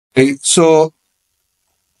Okay, so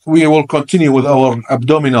we will continue with our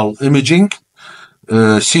abdominal imaging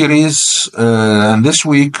series. And this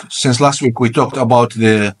week, since last week we talked about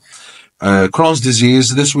the Crohn's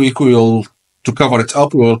disease, this week we will, to cover it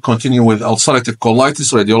up, we will continue with ulcerative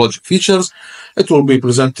colitis radiologic features. It will be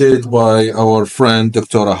presented by our friend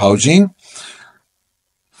Dr. Haujin.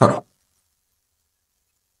 Hello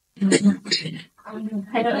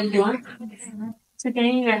everyone.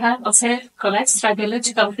 Today we have ulcerative colitis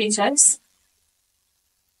radiological features.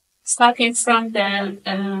 Starting from the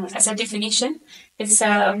as a definition, it's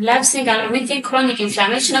a lapsing and remitting chronic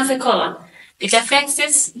inflammation of the colon. It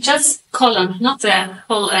affects just colon, not the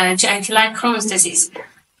whole GIT, like Crohn's disease.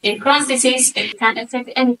 In Crohn's disease, it can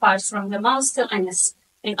affect any part from the mouth to anus.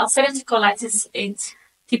 In ulcerative colitis, it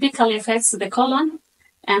typically affects the colon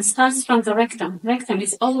and starts from the rectum. Rectum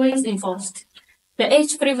is always involved. The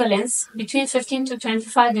age prevalence between 15 to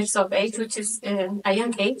 25 years of age, which is a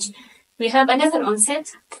young age. We have another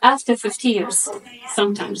onset after 50 years,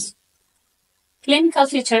 sometimes. Clinical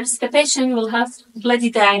features, the patient will have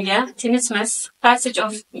bloody diarrhea, tenesmus, passage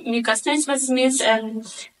of mucus. Tenesmus means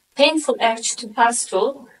painful urge to pass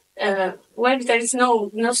stool where there is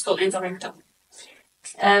no stool in the rectum.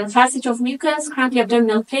 Passage of mucus, crampy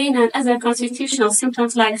abdominal pain, and other constitutional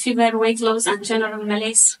symptoms like fever, weight loss, and general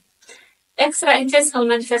malaise. Extraintestinal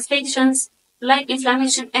manifestations like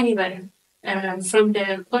inflammation anywhere from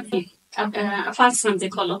the body, apart from the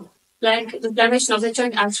colon, like inflammation of the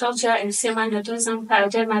joint arthralgia, erythema nodosum,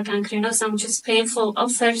 pyoderma gangrenosum, which is painful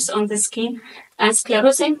ulcers on the skin, and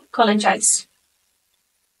sclerosing cholangitis.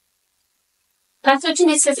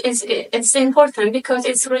 Pathogenesis is important because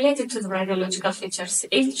it's related to the radiological features.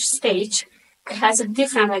 Each stage has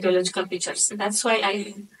different radiological features. That's why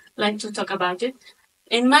I like to talk about it.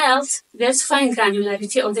 In males, there's fine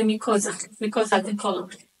granularity of the mucosa of the colon,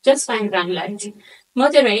 just fine granularity.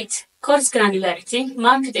 Moderate, coarse granularity,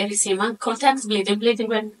 marked erythema, contact bleeding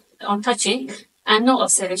when on touching, and no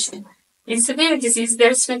ulceration. In severe disease,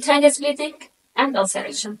 there's spontaneous bleeding and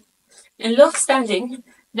ulceration. In low standing,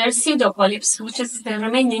 there's pseudopolyps, which is the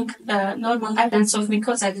remaining normal evidence of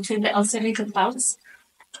mucosa between the ulcerated parts,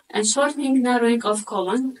 and shortening, narrowing of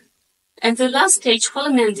colon. And the last stage,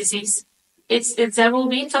 pulmonary disease, there will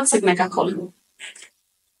be toxic megacolon.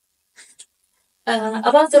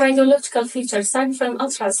 About the radiological features, starting from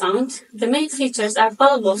ultrasound, the main features are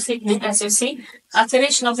bowel wall thickening, as you see,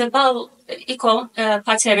 alteration of the bowel echo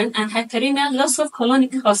pattern, and hyperemia, loss of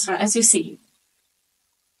colonic rostra, as you see.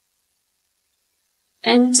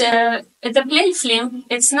 And the plain film,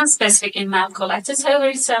 it's not specific in mild colitis. However,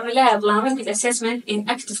 it's a reliable and rapid assessment in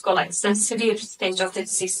active colitis, the severe stage of the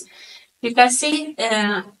disease. You can see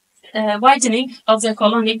widening of the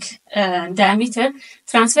colonic diameter.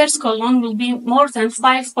 Transverse colon will be more than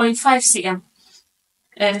 5.5 cm.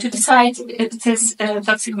 To decide it is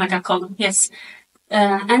toxic megacolon, yes.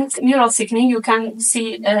 And neural thickening, you can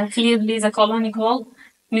see clearly the colonic wall,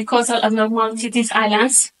 mucosal abnormality, these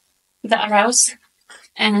islands, the arouse,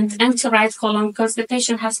 and empty right colon because the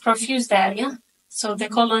patient has profuse diarrhea. So the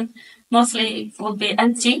colon mostly will be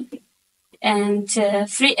empty and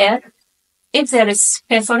free air. If there is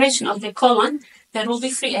perforation of the colon, there will be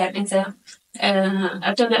free air in the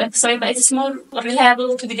abdominal X-ray, but it's more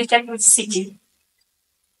reliable to be detected with CT.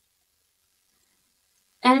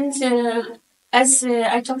 And as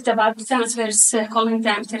I talked about, the transverse colon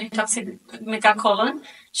diameter in toxic megacolon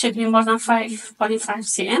should be more than 5.5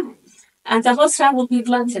 cm. And the rostra will be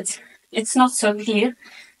blunted. It's not so clear.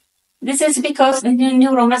 This is because of the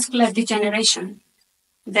neuromuscular degeneration.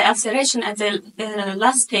 The ulceration at the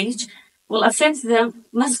last stage will affect the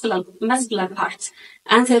muscular part,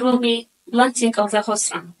 and there will be blunting of the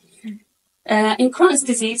rostra. In Crohn's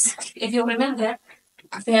disease, if you remember,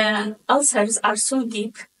 the ulcers are so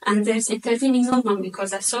deep, and there's intervening normal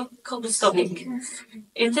because they're so cobblestonic.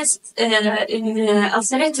 In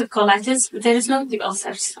ulcerative colitis, there is no deep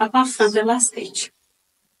ulcers apart from the last stage.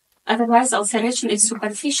 Otherwise, ulceration is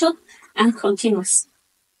superficial and continuous.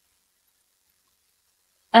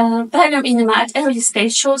 Bilium enema at early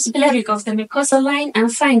stage shows blurring of the mucosal line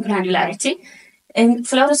and fine granularity. In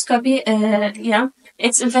fluoroscopy,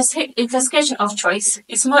 it's investigation of choice.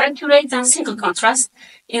 It's more accurate than single contrast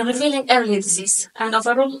in revealing early disease and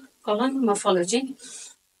overall colon morphology.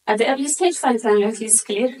 At the early stage, fine granularity is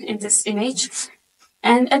clear in this image.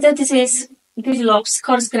 And at the disease develops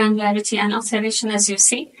coarse granularity and ulceration, as you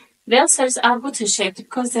see. The ulcers are button-shaped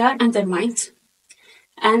because they are undermined.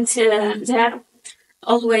 And they are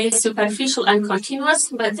always superficial and continuous,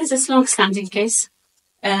 but this is long-standing case.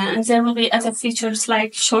 And there will be other features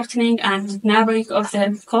like shortening and narrowing of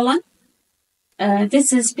the colon.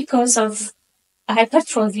 This is because of a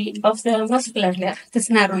hypertrophy of the muscular layer, this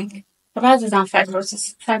narrowing, rather than fibrosis.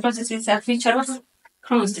 Fibrosis is a feature of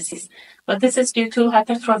Crohn's disease, but this is due to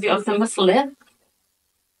hypertrophy of the muscle layer.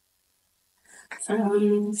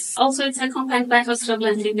 Also, it's accompanied by ulcerative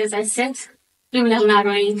blending, as I said, luminal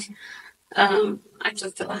narrowing. I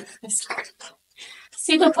just this.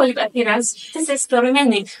 Pseudopolyp appearance. This is the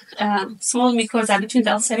remaining small mucosa between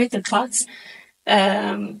the ulcerated parts,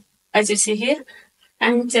 as you see here.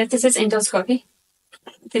 And this is endoscopy.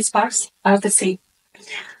 These parts are the same.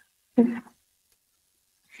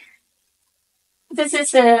 This is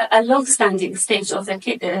a long-standing stage of the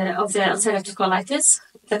ulcerative colitis.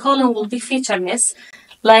 The colon will be featureless,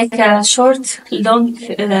 like a short, long,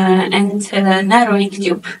 and narrowing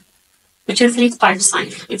tube, which is lead pipe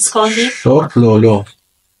sign. It's called the short, low.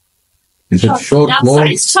 Is it short, yeah, low?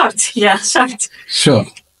 Sorry, short. Yeah, short.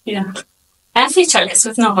 Short. Yeah, and featureless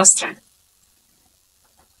with no rostrum.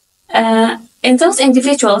 In those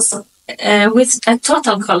individuals with a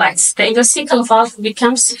total colitis, the endocecal valve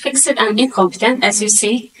becomes fixed and incompetent, as you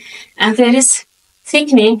see, and there is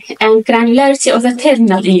thickening and granularity of the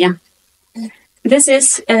terminal ileum. This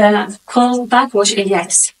is called backwash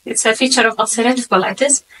iliacs. It's a feature of ulcerative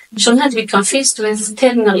colitis. It should not be confused with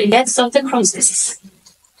terminal iliacs of the Crohn's disease.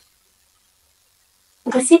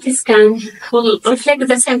 The CT scan will reflect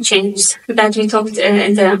the same changes that we talked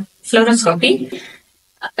in the fluoroscopy.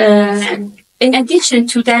 In addition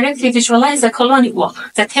to directly visualize the colonic wall,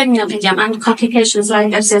 the terminal ileum, and complications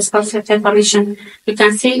like abscess, perforation, you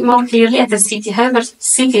can see more clearly at the CT. However,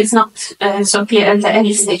 CT is not so clear at the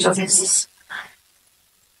early stage of disease.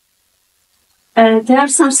 There are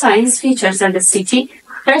some signs, features at the CT.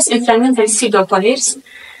 First, inflammatory pseudopolyps,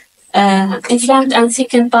 inflamed and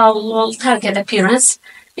thickened bowel wall target appearance.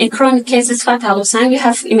 In chronic cases, fat halo sign, we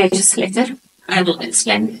have images later. I will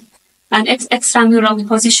explain. And extramural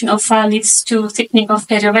deposition of file leads to thickening of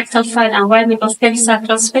perirectal file and widening of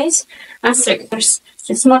perisacral space and strictures.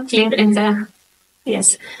 It's more clear in the,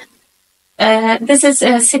 yes. This is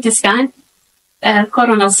a CT scan,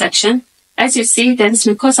 coronal section. As you see, there is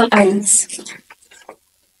mucosal islands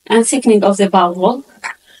and thickening of the bowel wall.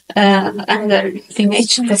 And the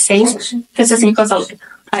image the same. This is mucosal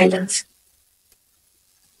island.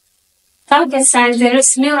 Target sign, there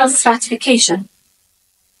is mural stratification.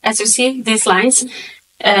 As you see, these lines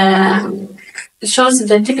shows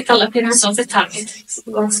the typical appearance of the target.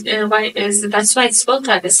 That's why it's called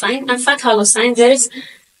target sign. And fat halo sign, there is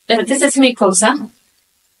this is mucosa,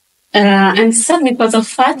 and submucosal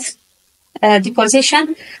fat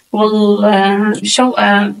deposition will show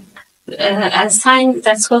a sign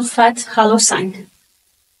that's called fat halo sign.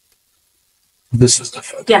 This is the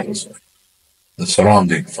fat. Yeah. The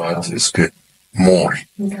surrounding fat is good. More.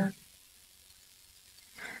 Yeah.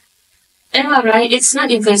 MRI, it's not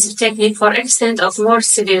invasive technique for extent of more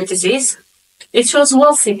severe disease. It shows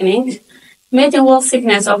wall thickening. Median wall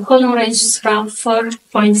thickness of colon ranges from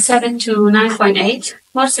 4.7 to 9.8.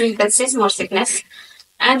 More disease, more thickness.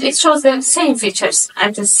 And it shows the same features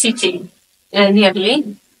at the CT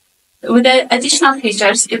nearly. With the additional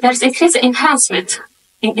features, there's increased enhancement.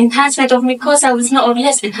 Enhancement of mucosa with no or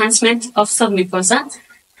less enhancement of submucosa.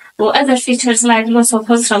 Or other features like loss of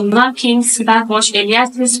postural markings, backwash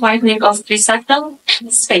iliacis, widening of perisacral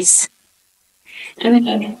space.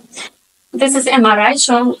 This is MRI,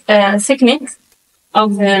 show thickening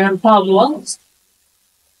of the bowel wall.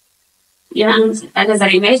 Yeah, and another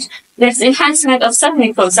image. There's enhancement of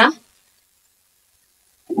submucosa.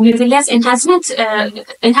 With less enhancement,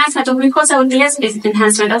 enhancement of mucosa with less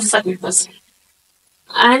enhancement of submucosa.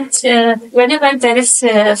 And whenever there is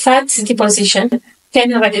fat deposition,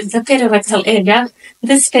 the perirectal area,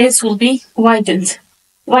 this space will be widened.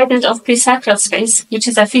 Widened of perisacral space, which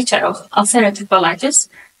is a feature of ulcerative colitis.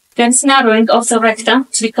 Then narrowing of the rectum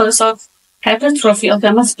because of hypertrophy of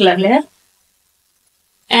the muscular layer.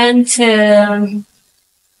 And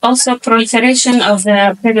also proliferation of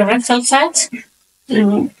the perirectal fat.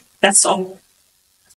 That's all.